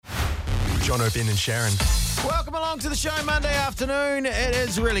Jono, Ben and Sharyn. Welcome along to the show Monday afternoon. It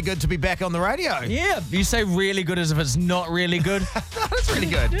is really good to be back on the radio. Yeah, you say really good as if it's not really good. No, it's really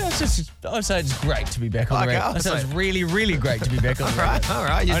good. Yeah, I say it's great to be back on the radio. I say it's really, really great to be back on the radio. All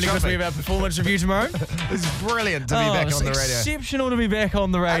right. Only because we have our performance review tomorrow. It's brilliant to be back on the radio. Exceptional to be back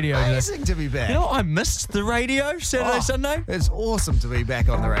on the radio. Amazing to be back. You know, I missed the radio Saturday, Sunday. It's awesome to be back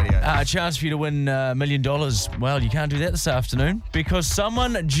on the radio. A chance for you to win $1 million. Well, you can't do that this afternoon because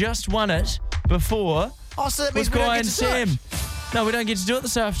someone just won it before. Oh, so that means with we don't Guy get and to do Sam. it. No, we don't get to do it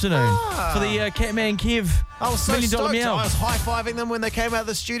this afternoon for the Catman Kev I was so $1 million stoked. meow. I was high-fiving them when they came out of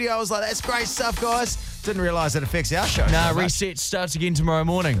the studio. I was like, that's great stuff, guys. Didn't realise it affects our show. Nah, so much. reset starts again tomorrow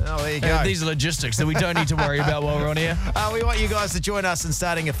morning. Oh, there you go. These are logistics that we don't need to worry about while we're on here. We want you guys to join us in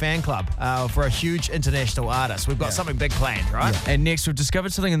starting a fan club for a huge international artist. We've got something big planned, right? Yeah. And next, we've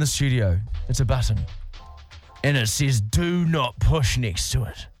discovered something in the studio. It's a button. And it says, do not push next to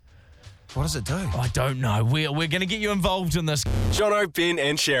it. What does it do? I don't know. We're going to get you involved in this. Jono, Ben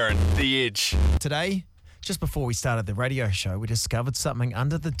and Sharyn, The Edge. Today, just before we started the radio show, we discovered something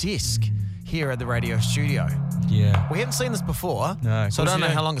under the desk here at the radio studio. Yeah. We haven't seen this before, No, so I don't know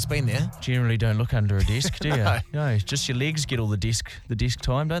you how long it's been there. Generally don't look under a desk, do you? No. No, just your legs get all the desk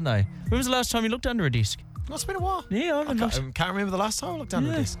time, don't they? When was the last time you looked under a desk? Well, it's been a while. Yeah, I haven't looked. Can't remember the last time I looked under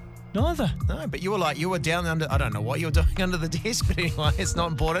Yeah. the desk. Neither. No, but you were down under, I don't know what you were doing under the desk, but anyway, it's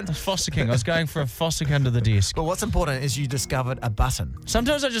not important. Fossicking. I was going for a fossick under the desk. But what's important is you discovered a button.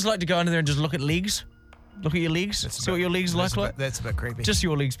 Sometimes I just like to go under there and just look at legs. Look at your legs. See what your legs look like. That's a bit creepy. Just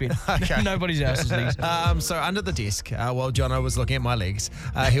your legs, Ben. Okay. Nobody's else's legs. So under the desk, while Jono was looking at my legs,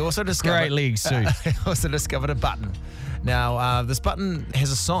 he also discovered... Great legs, too. He also discovered a button. Now, this button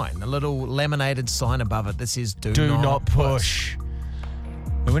has a sign, a little laminated sign above it that says, do not push.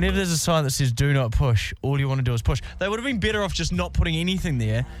 And whenever there's a sign that says do not push, all you want to do is push. They would have been better off just not putting anything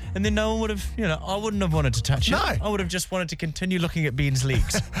there, and then no one would have, I wouldn't have wanted to touch it. No. I would have just wanted to continue looking at Ben's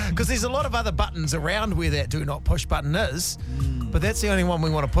legs. Because there's a lot of other buttons around where that do not push button is, but that's the only one we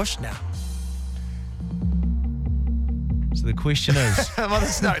want to push now. So the question is... Well,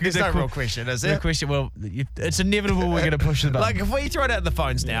 there's no real question, is The there? question, it's inevitable we're going to push the button. Like, if we throw it out the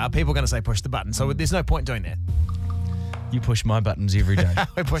phones now, people are going to say push the button, so there's no point doing that. You push my buttons every day.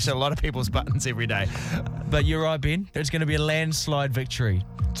 We push a lot of people's buttons every day. But you're right, Ben. It's going to be a landslide victory.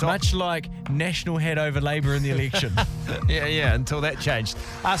 Much like National had over Labour in the election. Yeah, until that changed.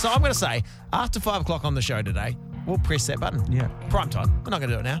 So I'm going to say, after 5 o'clock on the show today, we'll press that button. Yeah. Prime time. We're not going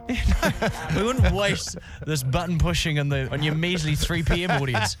to do it now. We wouldn't waste this button pushing on your measly 3 p.m.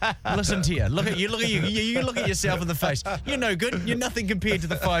 audience. Listen to you. Look at you. You look at yourself in the face. You're no good. You're nothing compared to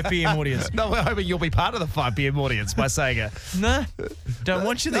the 5 p.m. audience. No, we're hoping you'll be part of the 5 p.m. audience by saying it. No, don't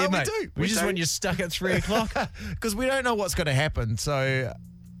want you there, we mate. do. We just do. want you stuck at 3 o'clock. Because we don't know what's going to happen, so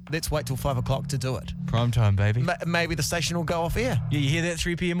let's wait till 5 o'clock to do it. Prime time, baby. Maybe the station will go off air. Yeah, you hear that,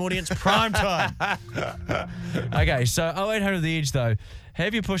 3 p.m. audience? Prime time. Okay, so 0800 The Edge, though.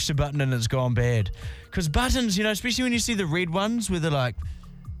 Have you pushed a button and it's gone bad? Because buttons, especially when you see the red ones where they're like,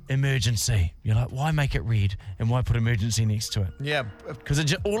 emergency. You're like, why make it red and why put emergency next to it? Yeah.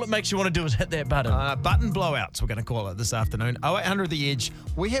 Because all it makes you want to do is hit that button. Button blowouts, we're going to call it this afternoon. 0800 The Edge.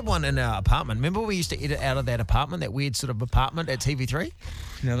 We had one in our apartment. Remember we used to edit out of that apartment, that weird sort of apartment at TV3?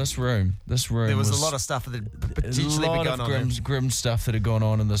 Now, this room There was a lot of stuff that had potentially been going on. grim stuff that had gone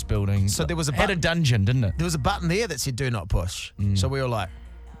on in this building. So there was a had a dungeon, didn't it? There was a button there that said do not push. So we were like,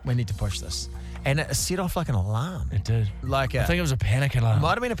 we need to push this. And it set off like an alarm. It did. I I think it was a panic alarm.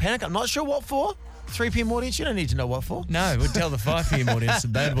 might have been a panic. I'm not sure what for. 3 p.m. audience, you don't need to know what for. No, we'd tell the 5 p.m. audience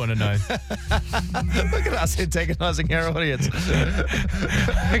and they'd want to know. Look at us antagonising our audience.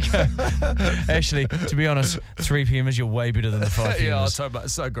 Okay. Actually, to be honest, 3 p.m. is way better than the 5 p.m. Yeah,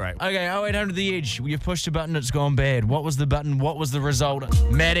 is. so great. Okay, 0800 The Edge. You've pushed a button, it's gone bad. What was the button? What was the result?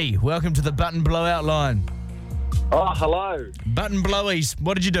 Maddie, welcome to the button blowout line. Oh, hello. Button blowies,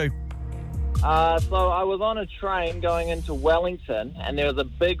 what did you do? So I was on a train going into Wellington, and there was a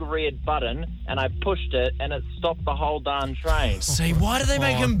big red button, and I pushed it, and it stopped the whole darn train. See, why do they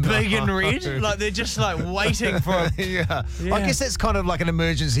make them big and red? Like they're just like waiting for a... Yeah. Yeah. I guess that's kind of like an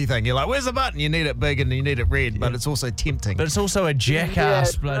emergency thing. You're like, where's the button? You need it big and you need it red, but it's also tempting. But it's also a Yeah, jackass,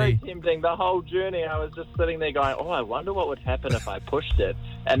 it's bloody... very tempting. The whole journey, I was just sitting there going, oh, I wonder what would happen if I pushed it.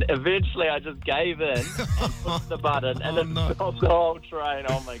 And eventually I just gave in and pushed the button, and it stopped the whole train.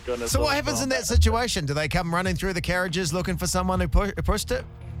 Oh, my goodness. So what happens in that situation? Do they come running through the carriages looking for someone who pushed it?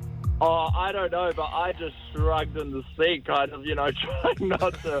 Oh, I don't know, but I just shrugged in the seat, kind of, trying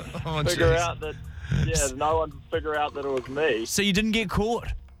not to figure out that, no one would figure out that it was me. So you didn't get caught?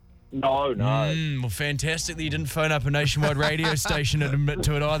 No. Well, fantastic that you didn't phone up a nationwide radio station and admit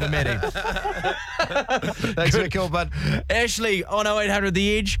to it either, Matty. Thanks for the call, bud. Ashley, on 0800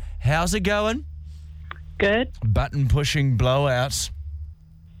 The Edge, how's it going? Good. Button pushing blowouts.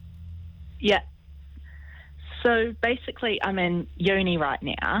 Yeah. So basically, I'm in uni right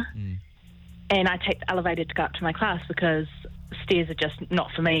now, and I take the elevator to go up to my class because stairs are just not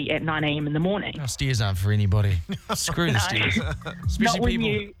for me at 9 a.m. in the morning. Oh, stairs aren't for anybody. Screw the stairs. Especially Not when people.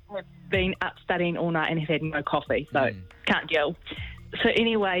 you have been up studying all night and have had no coffee, so can't deal. So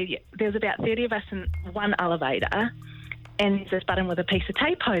anyway, there's about 30 of us in one elevator, and there's this button with a piece of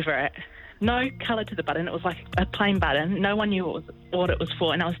tape over it. No colour to the button. It was like a plain button. No one knew what it was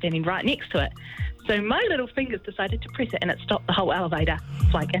for, and I was standing right next to it. So my little fingers decided to press it, and it stopped the whole elevator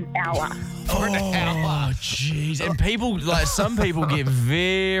for like an hour. Oh, jeez. And people, like some people get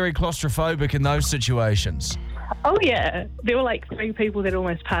very claustrophobic in those situations. Oh, yeah. There were like 3 people that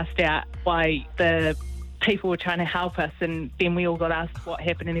almost passed out while the people were trying to help us, and then we all got asked what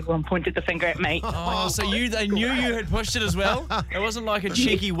happened, and everyone pointed the finger at me. Oh, so they knew you had pushed it as well? It wasn't like a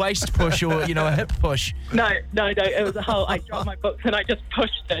cheeky waist push or, a hip push. No. It was a whole, I dropped my books and I just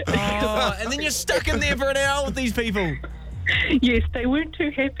pushed it. Oh, and then you're stuck in there for an hour with these people. Yes, they weren't too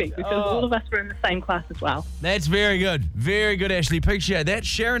happy because all of us were in the same class as well. That's very good. Very good, Ashley. Appreciate that.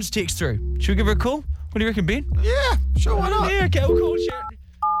 Sharon's text through. Should we give her a call? What do you reckon, Ben? Yeah, sure, why not? Yeah, okay, we'll call Sharon.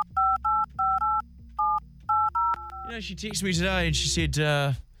 She texted me today and she said,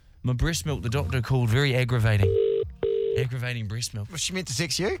 my breast milk, the doctor called very aggravating. Aggravating breast milk. Was she meant to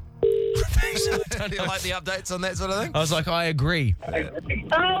text you? Do you like the updates on that sort of thing? I was like, I agree.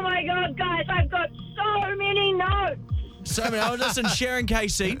 Oh my God, guys, I've got so many notes. So, listen, Sharon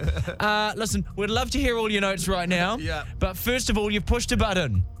Casey, listen, we'd love to hear all your notes right now. Yeah. But first of all, you've pushed a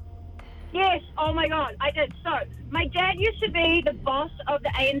button. Yes, oh my God, I did. So, my dad used to be the boss of the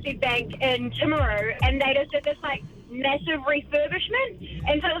ANZ Bank in Timaru, and they just did this, massive refurbishment.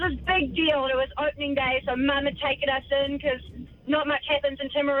 And so it was this big deal. It was opening day, so Mum had taken us in because not much happens in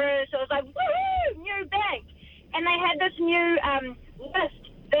Timaru. So it was like, woohoo, new bank. And they had this new lift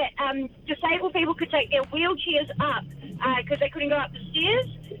that disabled people could take their wheelchairs up because they couldn't go up the stairs.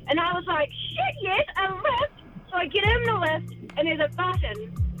 And I was like, shit, yes, a lift. So I get in the lift, and there's a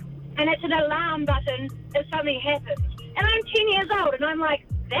button. And it's an alarm button if something happens. And I'm 10 years old, and I'm like,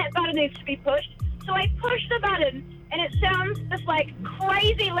 that button needs to be pushed. So I push the button, and it sounds this,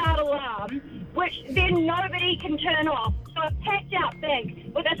 crazy loud alarm, which then nobody can turn off. So a packed out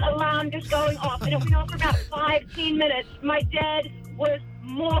bank with this alarm just going off, and it went off for about 5-10 minutes. My dad was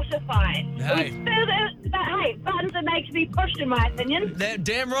mortified. Hey. But hey, buttons are made to be pushed, in my opinion.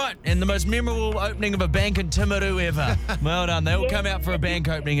 Damn right. And the most memorable opening of a bank in Timaru ever. Well done. They all come out for a bank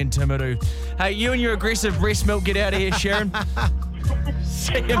opening in Timaru. Hey, you and your aggressive breast milk, get out of here, Sharon.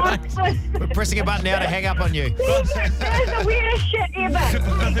 See you, mate. We're pressing a button now to hang up on you. That's the weirdest shit ever.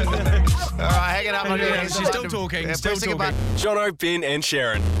 All right, hang it up on you. She's still talking. Yeah, Still pressing a talking. button. Jono, Ben, and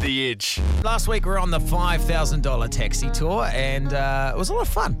Sharon, The Edge. Last week we were on the $5,000 taxi tour, and it was a lot of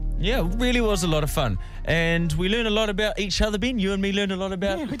fun. Yeah, it really was a lot of fun. And we learned a lot about each other, Ben. You and me learned a lot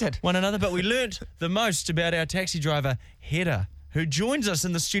about we did. one another. But we learned the most about our taxi driver, Hedda, who joins us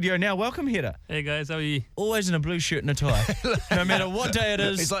in the studio now. Welcome, Hedda. Hey guys, how are you? Always in a blue shirt and a tie. No matter what day it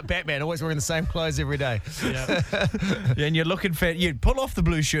is. He's like Batman, always wearing the same clothes every day. Yeah. And you're looking fat. You pull off the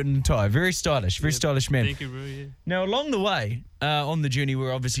blue shirt and tie. Very stylish. Very stylish man. Thank you, bro. Yeah. Now, along the way, on the journey,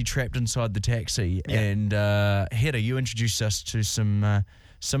 we're obviously trapped inside the taxi. Yeah. And Hedda, you introduced us to some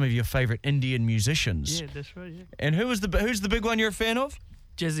of your favourite Indian musicians. Yeah, that's right. Yeah. And who's the big one you're a fan of?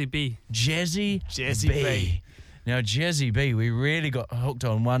 Jazzy B. Jazzy B. Now, Jazzy B, we really got hooked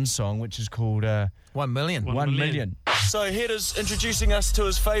on one song, which is called 1 million. 1 Million. So Hedda's introducing us to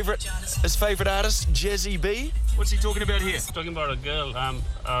his favourite artist, Jazzy B. What's he talking about here? Talking about a girl.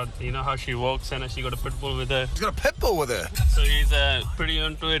 You know how she walks and she got a pit bull with her. He's got a pit bull with her. So he's pretty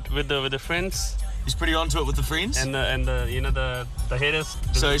onto it with the friends. He's pretty onto it with the friends. And the haters.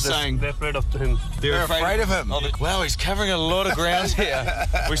 So he's saying they're afraid of him. They're afraid of him. Oh, wow, he's covering a lot of ground here.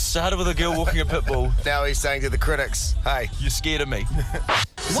 We started with a girl walking a pit bull. Now he's saying to the critics, hey, you're scared of me.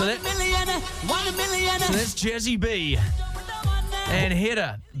 So that's Jazzy B. And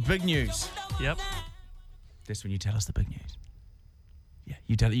Hedda, big news. Yep. That's when you tell us the big news. Yeah,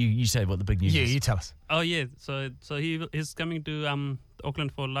 you say what the big news is. Yeah, you tell us. Oh yeah. So he's coming to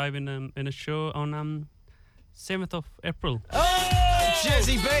Auckland for live in a show on 7th of April. Oh,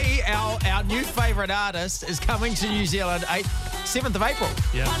 Jazzy B, our new favourite artist, is coming to New Zealand 7th of April.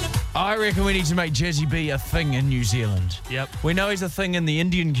 Yeah. I reckon we need to make Jazzy B a thing in New Zealand. Yep. We know he's a thing in the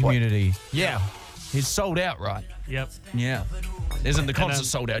Indian community. Yeah. He's sold out, right? Yep. Yeah. Isn't the concert then-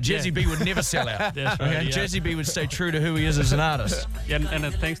 sold out? Jazzy B would never sell out. That's right, Okay? yeah. Jazzy B would stay true to who he is as an artist. Yeah,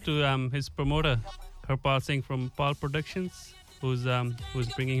 and thanks to his promoter, Harpal Singh from Paul Productions, who's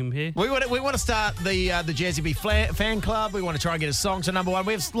bringing him here. We want to start the Jazzy B fan club. We want to try and get his song to number one.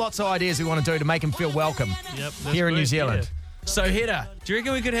 We have lots of ideas we want to do to make him feel welcome Yep. That's here in New great, Zealand. So, Hedda, do you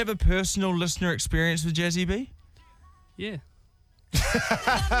reckon we could have a personal listener experience with Jazzy B? Yeah.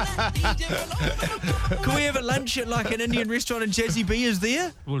 Can we have a lunch at like an Indian restaurant and Jazzy B is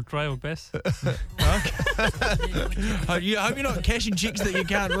there? We'll try our best. I hope you're not cashing checks that you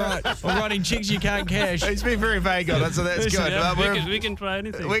can't write or writing checks you can't cash. He's been very vague on it, so that's good. Yeah, But we can try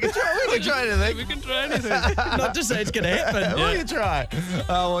anything. we can try anything. We can try anything. Not to say it's going to happen. We can try.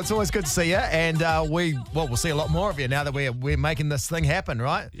 Well, it's always good to see you, and we'll see a lot more of you now that we're making this thing happen,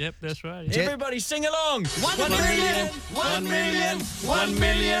 right? Yep, that's right. Yeah. Everybody sing along. 1 million, 1 million, 1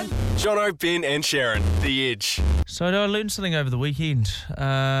 million. Jono, Ben and Sharyn, The Edge. So I learned something over the weekend.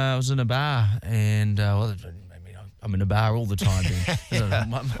 I was in a bar, and I'm in a bar all the time.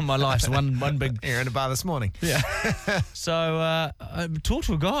 my life's one big. You're in a bar this morning. Yeah. So I talked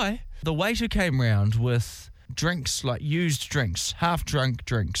to a guy. The waiter came round with drinks, like used drinks, half-drunk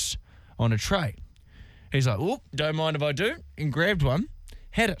drinks, on a tray. He's like, "Oh, don't mind if I do," and grabbed one,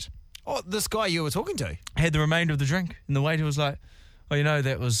 had it, Oh, this guy you were talking to. had the remainder of the drink, and the waiter was like, "Oh,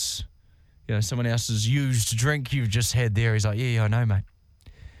 that was, someone else's used drink you've just had there." He's like, "Yeah, I know, mate,"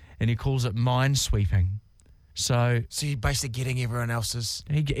 and he calls it minesweeping. So you're basically getting everyone else's.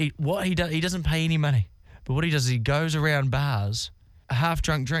 what he does, he doesn't pay any money, but what he does is he goes around bars,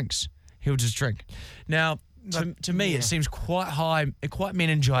 half-drunk drinks. He'll just drink. Now, to me, it seems quite high, quite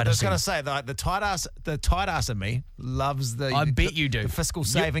meningitis. I was going to say the tight ass in me loves the. I bet you do. The fiscal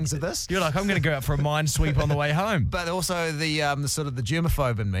savings of this. You're like, I'm going to go out for a minesweep on the way home. But also the sort of the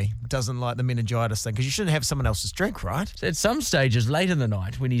germaphobe in me doesn't like the meningitis thing because you shouldn't have someone else's drink, right? At some stages, late in the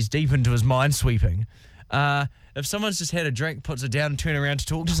night, when he's deep into his minesweeping, if someone's just had a drink, puts it down, and turn around to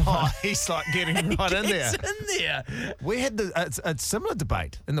talk to someone, He's like getting right in there. It's in there. We had a similar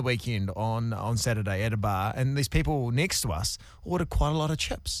debate in the weekend on Saturday at a bar, and these people next to us ordered quite a lot of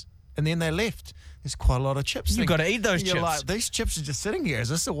chips, and then they left. There's quite a lot of chips. You've got to eat those You're chips. like, these chips are just sitting here. Is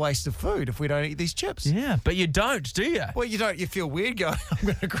this a waste of food if we don't eat these chips? Yeah, but you don't, do you? Well, you don't. You feel weird going, I'm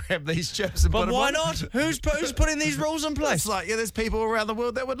going to grab these chips and put But them why on. not? Who's putting these rules in place? It's like, there's people around the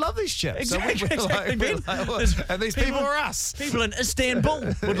world that would love these chips. Exactly, So exactly, Ben. and these people are us. People in Istanbul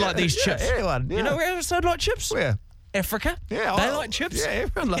would like these chips. Everyone. Yeah. You know where else they'd like chips? Where? Africa. Yeah, They like chips. Yeah,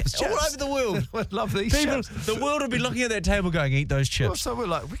 everyone loves chips. All over the world. would love these People, chips. the world would be looking at that table going, eat those Well, chips. so we're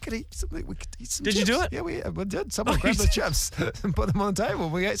like, we could eat something. We could eat some Did chips. you do it? Yeah, we did. Someone Oh, grabbed you the chips and put them on the table.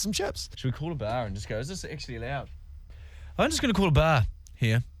 We ate some chips. Should we call a bar and just go, is this actually allowed? I'm just going to call a bar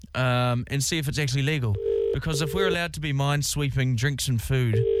here and see if it's actually legal. Because if we're allowed to be minesweeping drinks and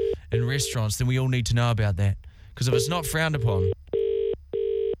food in restaurants, then we all need to know about that. Because if it's not frowned upon...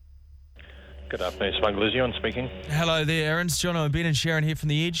 Good afternoon, Smugglers. Ewan speaking. Hello there, Aaron. It's Jono and Ben and Sharyn here from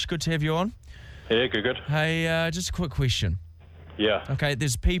The Edge. Good to have you on. Yeah, good. Hey, just a quick question. Yeah. Okay,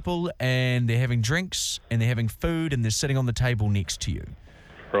 there's people and they're having drinks and they're having food and they're sitting on the table next to you.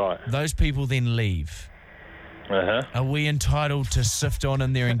 Right. Those people then leave. Uh-huh. Are we entitled to sift on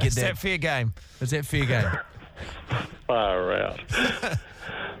in there and get Is that fair game? Is that fair game? Far out.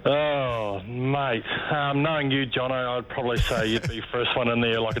 Oh, mate. Knowing you, Jono, I'd probably say you'd be first one in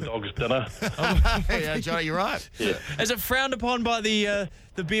there like a dog's dinner. Yeah, Joe, you're right. Yeah. Is it frowned upon by the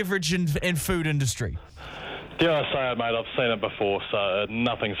beverage and food industry? Dare I say it, mate, I've seen it before, so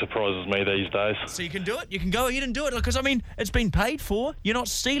nothing surprises me these days. So you can do it? You can go ahead and do it. Because, I mean, it's been paid for. You're not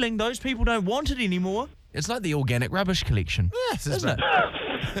stealing. Those people don't want it anymore. It's like the organic rubbish collection. Yes, isn't it?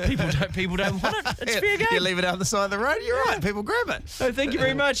 People don't want it. It's fair game. You leave it out on the side of the road, you're right. People grab it. So thank you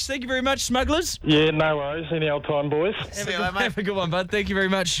very much. Thank you very much, smugglers. Yeah, no worries. Any old time, boys. Have a good one, bud. Thank you very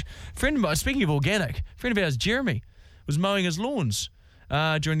much. Friend of mine, speaking of organic, a friend of ours, Jeremy, was mowing his lawns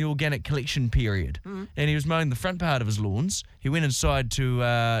during the organic collection period. And he was mowing the front part of his lawns. He went inside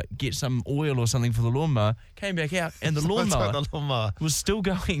to get some oil or something for the lawnmower, came back out, and the lawnmower was still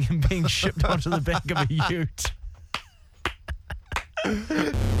going and being shipped onto the back of a ute.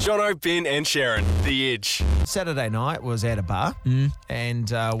 Jono, Ben and Sharyn, The Edge. Saturday night was at a bar, and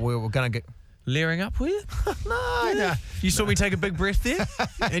we were going to Layering up, were you? No. You saw me take a big breath there,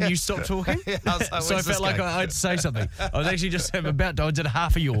 and you stopped talking. I was like, so I where's this felt like going? I had to say something. I was actually just about to. I did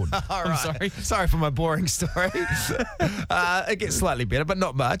half a yawn. All I'm right. sorry. For my boring story. It gets slightly better, but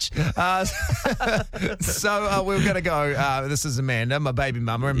not much. So we were going to go. This is Amanda, my baby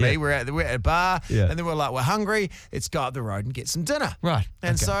mama, and me. We're at a bar, and then we're like, we're hungry. Let's go up the road and get some dinner. Right.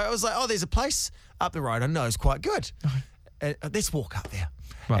 And okay. so I was like, oh, there's a place up the road I know is quite good. Let's walk up there.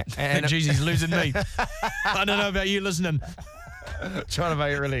 Right. And Jeez, he's losing me. I don't know about you listening. Trying to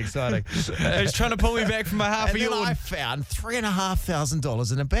make it really exciting. He's trying to pull me back from my half a And then yawn. I found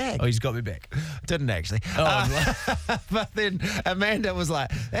 $3,500 in a bag. Oh, he's got me back. Didn't actually. But then Amanda was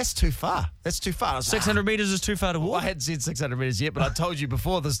like, that's too far. That's too far. I was like, 600 metres is too far to well, I walk. hadn't said 600 metres yet, but I told you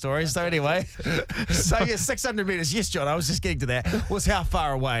before the story. So anyway, 600 metres. Yes, John, I was just getting to that. Was how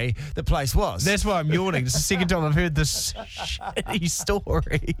far away the place was. That's why I'm yawning. It's the second time I've heard this shitty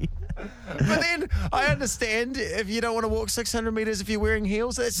story. But then I understand if you don't want to walk 600 metres if you're wearing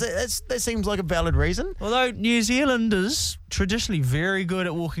heels. That seems like a valid reason. Although New Zealanders traditionally very good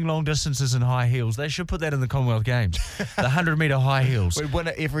at walking long distances in high heels. They should put that in the Commonwealth Games. The 100-metre high heels. We'd win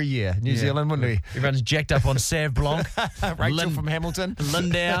it every year. New Zealand, wouldn't we? Everyone's jacked up on Sav Blanc. Rachel from Hamilton.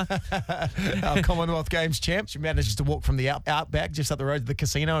 Lindau. Our Commonwealth Games champ. She manages to walk from the outback just up the road to the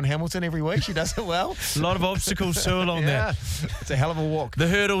casino in Hamilton every week. She does it well. A lot of obstacles too along there. It's a hell of a walk. The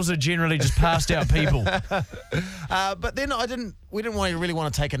hurdles are generally just passed out people. But then we didn't really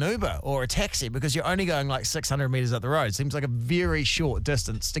want to take an Uber or a taxi because you're only going like 600 metres up the road. Seems like a very short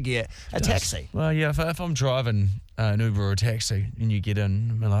distance to get a taxi. Well, yeah, if I'm driving an Uber or a taxi and you get in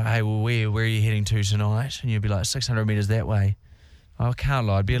and be like, hey, well, where are you heading to tonight? And you'd be like, 600 metres that way. I can't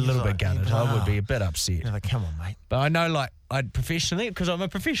lie, I'd be a little bit gutted. I would be a bit upset. You're like, come on, mate. But I know, like, I'd professionally, because I'm a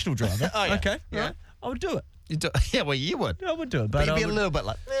professional driver. Oh, yeah. Okay, Yeah. right, I would do it. Yeah, well, you would. I would do it. But But you'd I be a would- little bit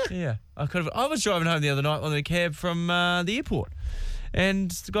like, Yeah, I could have. I was driving home the other night on the cab from the airport,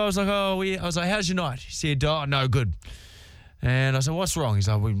 and the guy was like, "Oh, I was like, how's your night?" He said, "Oh, no, good." And I said, "What's wrong?" He's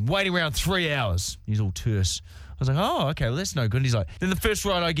like, "We've been waiting around 3 hours." He's all terse. I was like, "Oh, okay, well that's no good." And he's like, "Then the first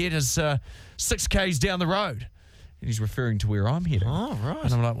ride I get is 6 k's down the road." And he's referring to where I'm heading. Oh, right.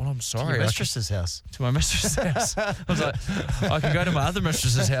 And I'm like, well, I'm sorry. your I can- mistress's house. to my mistress's house. I was like, I can go to my other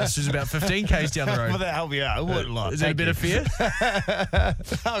mistress's house, who's about 15 k's down the road. Well, that help you out. It wouldn't lie. Is that a bit of fear?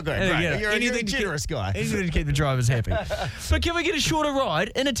 Oh, good. And Great. again, You're a anything to generous guy. Anything to keep the drivers happy. But can we get a shorter ride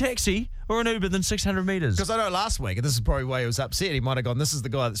in a taxi or an Uber than 600 metres? Because I know last week, and this is probably why he was upset, he might have gone, this is the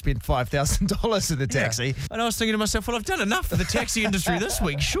guy that spent $5,000 in the taxi. And I was thinking to myself, well, I've done enough for the taxi industry this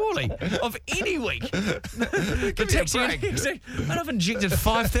week, surely, of any week. The taxi industry. And I've injected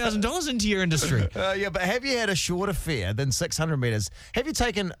 $5,000 into your industry. Yeah, but have you had a shorter fare than 600 metres? Have you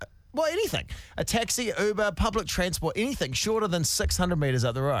taken, well, anything, a taxi, Uber, public transport, anything shorter than 600 metres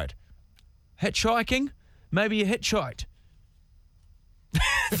up the road? Hitchhiking? Maybe you hitchhiked.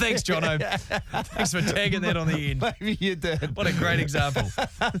 Thanks, Jono. Thanks for tagging that on the end. Maybe you did. What a great example.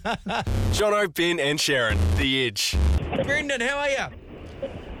 Jono, Ben and Sharyn, The Edge. Brendan, how are you?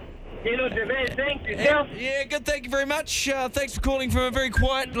 Yeah, not too bad, thanks. Yourself? Yeah, good. Thank you very much. Thanks for calling from a very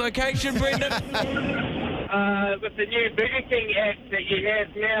quiet location, Brendan. With the new Burger King app that you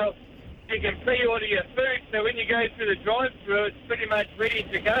have now, you can pre-order your food, so when you go through the drive-thru, it's pretty much ready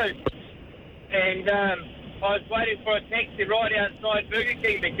to go. And I was waiting for a taxi right outside Burger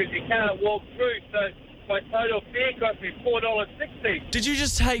King because you can't walk through, so my total fare cost me $4.60. Did you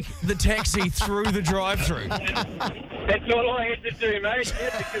just take the taxi through the drive-thru? That's all I had to do, mate.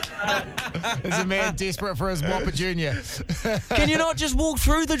 Yeah, because, There's a man desperate for his Whopper Junior. Can you not just walk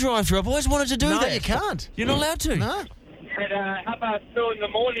through the drive-thru? I've always wanted to do that. No, you can't. You're not allowed to. No. at 2:30 in the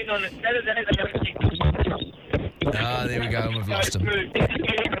morning on a Saturday, Ah, there we go. We've lost him.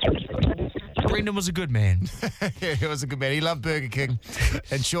 Brendan was a good man. Yeah, he was a good man. He loved Burger King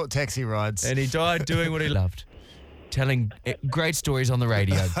and short taxi rides. And he died doing what he loved. Telling great stories on the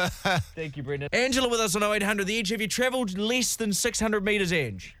radio. Thank you, Brendan. Angela with us on 0800 The Edge. Have you travelled less than 600 metres,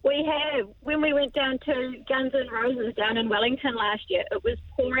 Ange? We have. When we went down to Guns N' Roses down in Wellington last year, it was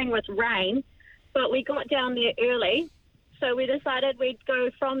pouring with rain, but we got down there early, so we decided we'd go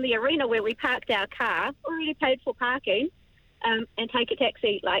from the arena where we parked our car, already paid for parking, and take a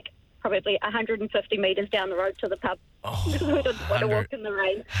taxi like probably 150 metres down the road to the pub. Because we didn't want to walk in the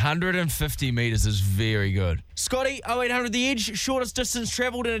rain. 150 metres is very good. Scotty, 0800 The Edge, shortest distance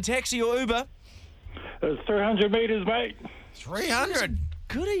travelled in a taxi or Uber? It's 300 metres, mate. 300.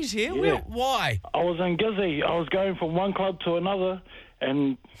 Goodies here. Yeah. Well, why? I was in Gizzy. I was going from one club to another,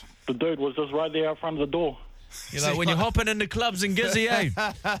 and the dude was just right there out front of the door. You know, when you're hopping into clubs in Gizzy, eh?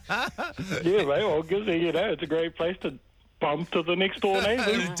 Yeah, mate. Well, Gizzy, it's a great place to bump to the next door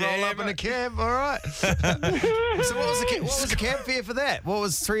neighbours. Roll up in a cab, all right. So what was the cab fare for that? What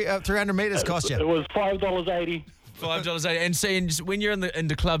was 300 metres cost you? It was $5.80. $5.80. And seeing when you're in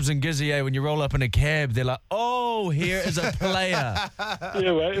the clubs in Gizzy, when you roll up in a cab, they're like, "Oh, here is a player."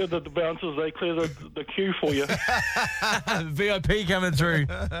 Yeah, mate. The bouncers, they clear the queue for you. VIP coming through.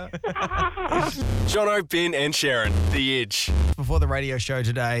 Jono, Ben and Sharyn, The Edge. Before the radio show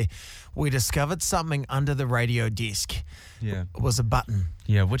today, we discovered something under the radio desk. Yeah. It was a button.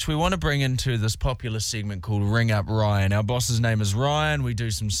 Yeah, which we want to bring into this popular segment called Ring Up Ryan. Our boss's name is Ryan. We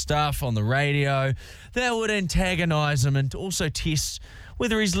do some stuff on the radio that would antagonise him and also test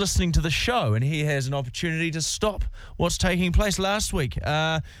whether he's listening to the show, and he has an opportunity to stop what's taking place. Last week,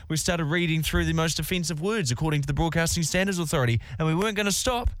 we started reading through the most offensive words according to the Broadcasting Standards Authority, and we weren't going to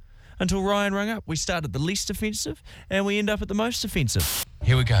stop until Ryan rang up. We start at the least offensive, and we end up at the most offensive.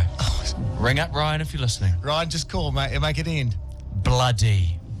 Here we go. Ring up Ryan if you're listening. Ryan, just call, mate, and make it end.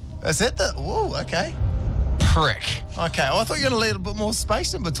 Bloody. Is that the... Whoa, okay. Prick. Okay, I thought you were going to leave a bit more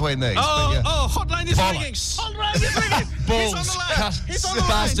space in between these. Hotline is ringing. Bollocks. Hotline is ringing. He's on the line. He's on the line.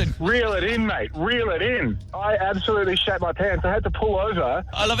 Bastard. Reel it in, mate. Reel it in. I absolutely shat my pants. I had to pull over.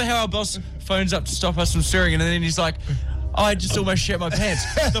 I love how our boss phones up to stop us from swearing, and then he's like, I just almost shat my pants.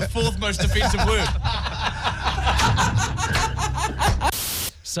 The fourth most offensive word.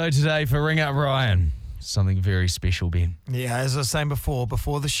 So today for Ring Up Ryan, something very special, Ben. Yeah, as I was saying before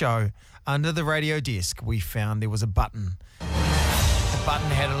the show, under the radio desk, we found there was a button. The button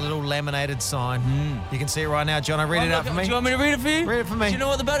had a little laminated sign. You can see it right now, John. Read it out for me. Do you want me to read it for you? Read it for me. Do you know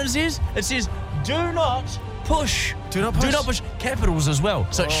what the button says? It says, do not push. Do not push. Do not push. Capitals as well.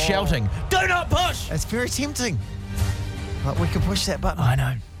 So it's shouting, do not push. It's very tempting. But we can push that button. I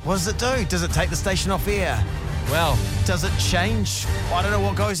know. What does it do? Does it take the station off air? Well, does it change? I don't know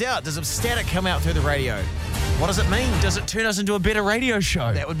what goes out. Does a static come out through the radio? What does it mean? Does it turn us into a better radio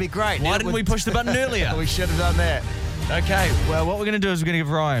show? That would be great. Why didn't we push the button earlier? We should have done that. Okay, well, what we're going to do is we're going to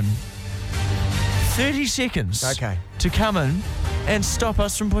give Ryan 30 seconds to come in and stop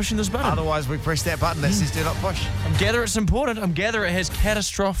us from pushing this button. Otherwise, we press that button that says do not push. I gather it's important. I gather it has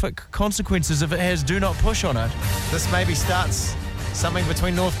catastrophic consequences if it has do not push on it. This maybe starts something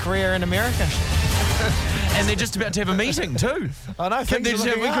between North Korea and America. And they're just about to have a meeting too. I know.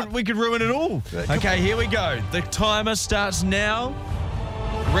 We could ruin it all. Okay, here we go. The timer starts now.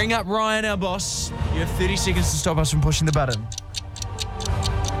 Ring up Ryan, our boss. You have 30 seconds to stop us from pushing the button.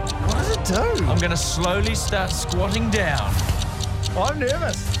 What does it do? I'm going to slowly start squatting down. I'm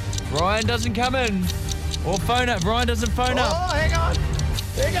nervous. Ryan doesn't come in. Or phone up. Ryan doesn't phone up. Oh, hang on.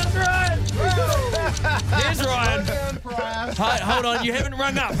 Here comes Ryan. There's Ryan. Hi, hold on, you haven't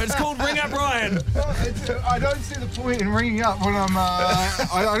rung up. It's called Ring Up Ryan. I don't see the point in ringing up when I'm.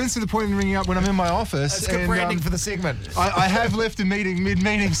 I don't see the point in ringing up when I'm in my office. It's good branding for the segment. I have left a meeting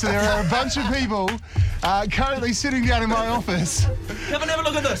mid-meeting, so there are a bunch of people currently sitting down in my office. Come and have a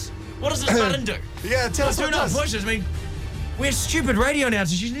look at this. What does this button do? Yeah, tell us what it does. Do not push. I mean, we're stupid radio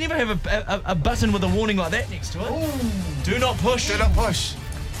announcers. You should never have a button with a warning like that next to it. Ooh. Do not push. Do not push.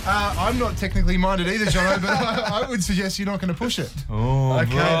 I'm not technically minded either, Jono, but I would suggest you're not going to push it. Oh,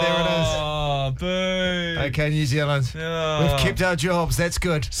 okay, there it is. Oh, boo. Okay, New Zealand. Oh. We've kept our jobs. That's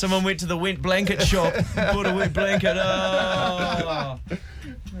good. Someone went to the wet blanket shop and bought a wet blanket. Oh.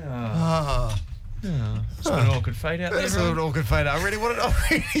 It's an awkward fade out there. It's an awkward fade out. I really want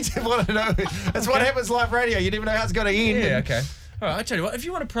to know. That's what happens live radio. You never know how it's going to end. Yeah, okay. All right, I tell you what, if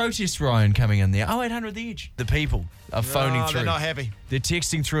you want to protest Ryan coming in there, 0800 The Edge. The people are phoning through. They're not happy. They're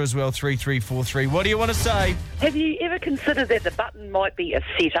texting through as well, 3343. What do you want to say? Have you ever considered that the button might be a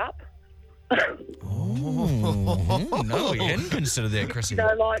setup? No, we hadn't considered that, Chrissy. You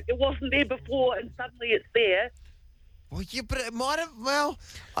know, like it wasn't there before and suddenly it's there. Well, yeah, but it might have. Well,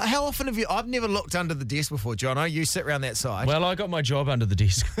 how often have you? I've never looked under the desk before, Jono. You sit around that side. Well, I got my job under the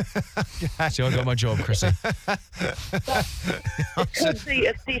desk. So I got my job, Chrissy. Could be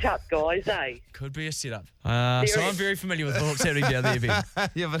a setup, guys, eh? Could be a setup. So I'm very familiar with what's happening down there, Ben.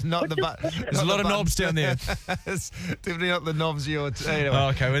 Yeah, but not the button. There's a lot of knobs down there. It's definitely not the knobs you're... Anyway. Oh,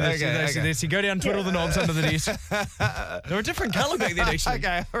 okay, well, let's go down and twiddle the knobs under the desk. They were a different colour back then, actually.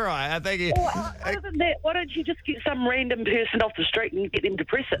 Okay, all right, thank you. Well, other than that, why don't you just get some random person off the street and get them to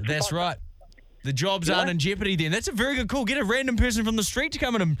press it? That's right. The jobs aren't in jeopardy then. That's a very good call. Get a random person from the street to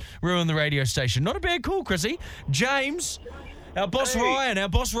come in and ruin the radio station. Not a bad call, Chrissy. James, our boss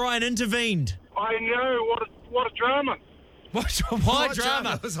Ryan intervened. I know, what a drama. Why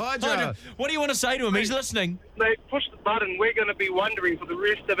drama? It was high drama. What do you want to say to him? He's listening. They push the button, we're going to be wondering for the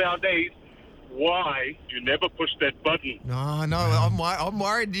rest of our days why you never push that button. No, I'm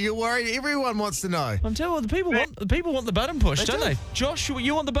worried. You're worried. Everyone wants to know. I'm telling you, the people want the button pushed, don't they? Josh,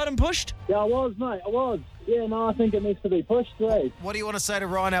 you want the button pushed? Yeah, I was, mate. I was. Yeah, no, I think it needs to be pushed, eh? What do you want to say to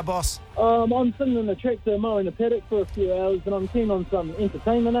Ryan, our boss? I'm sitting in the tractor mowing the paddock for a few hours, and I'm keen on some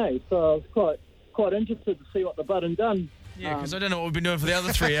entertainment, eh? So I was quite interested to see what the button done. Yeah, because I don't know what we've been doing for the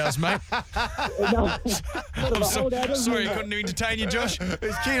other 3 hours, mate. I'm sorry I couldn't entertain you, Josh.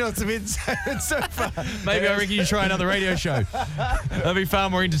 He's keen on some entertainment so far. Maybe I reckon you try another radio show. That'll be far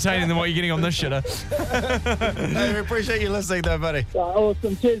more entertaining than what you're getting on this shitter. Hey, we appreciate you listening, though, buddy.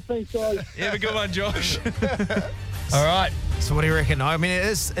 Awesome. Cheers. Thanks, guys. Have a good one, Josh. All right. So what do you reckon? I mean,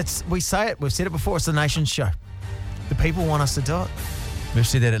 we say it. We've said it before. It's the nation's show. The people want us to do it. We've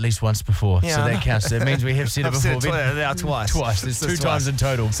said that at least once before, Yeah, so I that know. counts. It means we have said it before. Twice. Twice. There's Just two times in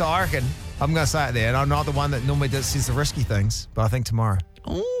total. So I reckon I'm going to say it there, and I'm not the one that normally says the risky things, but I think tomorrow.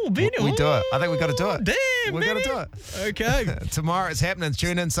 Oh, Benny. We do it. I think we've got to do it. Damn, We've got to do it. Okay. Tomorrow it's happening.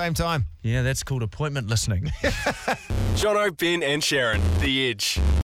 Tune in, same time. Yeah, that's called appointment listening. Jono, Ben and Sharyn, The Edge.